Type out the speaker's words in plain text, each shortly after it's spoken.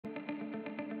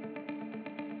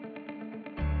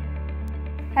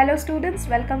Hello students,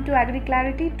 welcome to Agri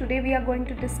Clarity. Today we are going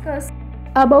to discuss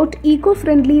about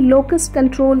eco-friendly locust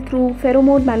control through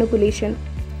pheromone manipulation.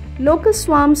 Locust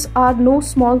swarms are no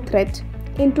small threat.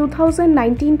 In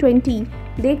 2019-20,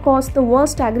 they caused the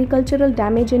worst agricultural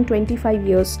damage in 25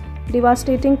 years,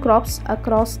 devastating crops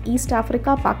across East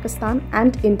Africa, Pakistan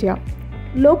and India.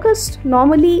 Locusts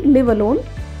normally live alone,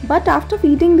 but after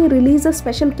feeding they release a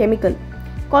special chemical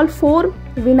called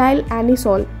 4-vinyl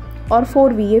anisole or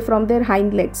 4-VA from their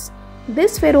hind legs.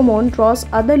 This pheromone draws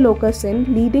other locusts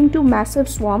in, leading to massive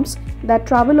swarms that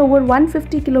travel over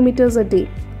 150 kilometers a day,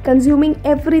 consuming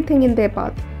everything in their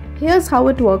path. Here's how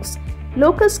it works.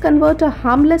 Locusts convert a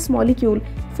harmless molecule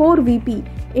 4-VP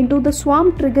into the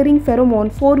swarm-triggering pheromone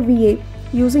 4-VA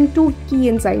using two key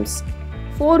enzymes,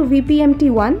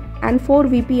 4-VPMT1 and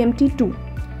 4-VPMT2.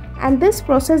 And this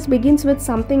process begins with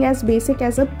something as basic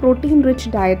as a protein-rich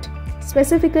diet,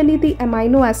 specifically the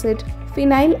amino acid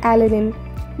phenylalanine.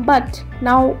 But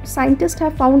now scientists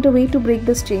have found a way to break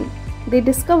this chain. They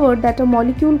discovered that a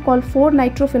molecule called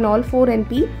 4-nitrophenol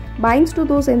 4-NP binds to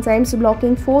those enzymes,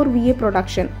 blocking 4-VA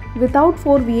production. Without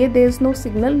 4-VA there is no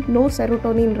signal, no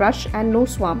serotonin rush and no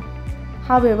swarm.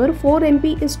 However,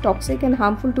 4-NP is toxic and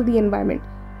harmful to the environment.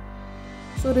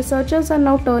 So researchers are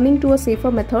now turning to a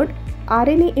safer method,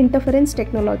 RNA interference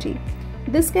technology.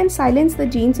 This can silence the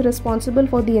genes responsible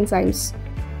for the enzymes.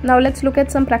 Now let's look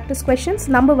at some practice questions.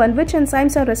 Number 1. Which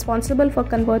enzymes are responsible for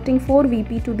converting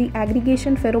 4-VP to the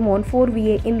aggregation pheromone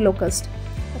 4-VA in locust?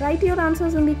 Write your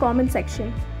answers in the comment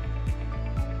section.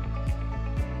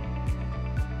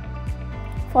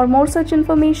 For more such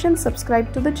information,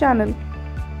 subscribe to the channel.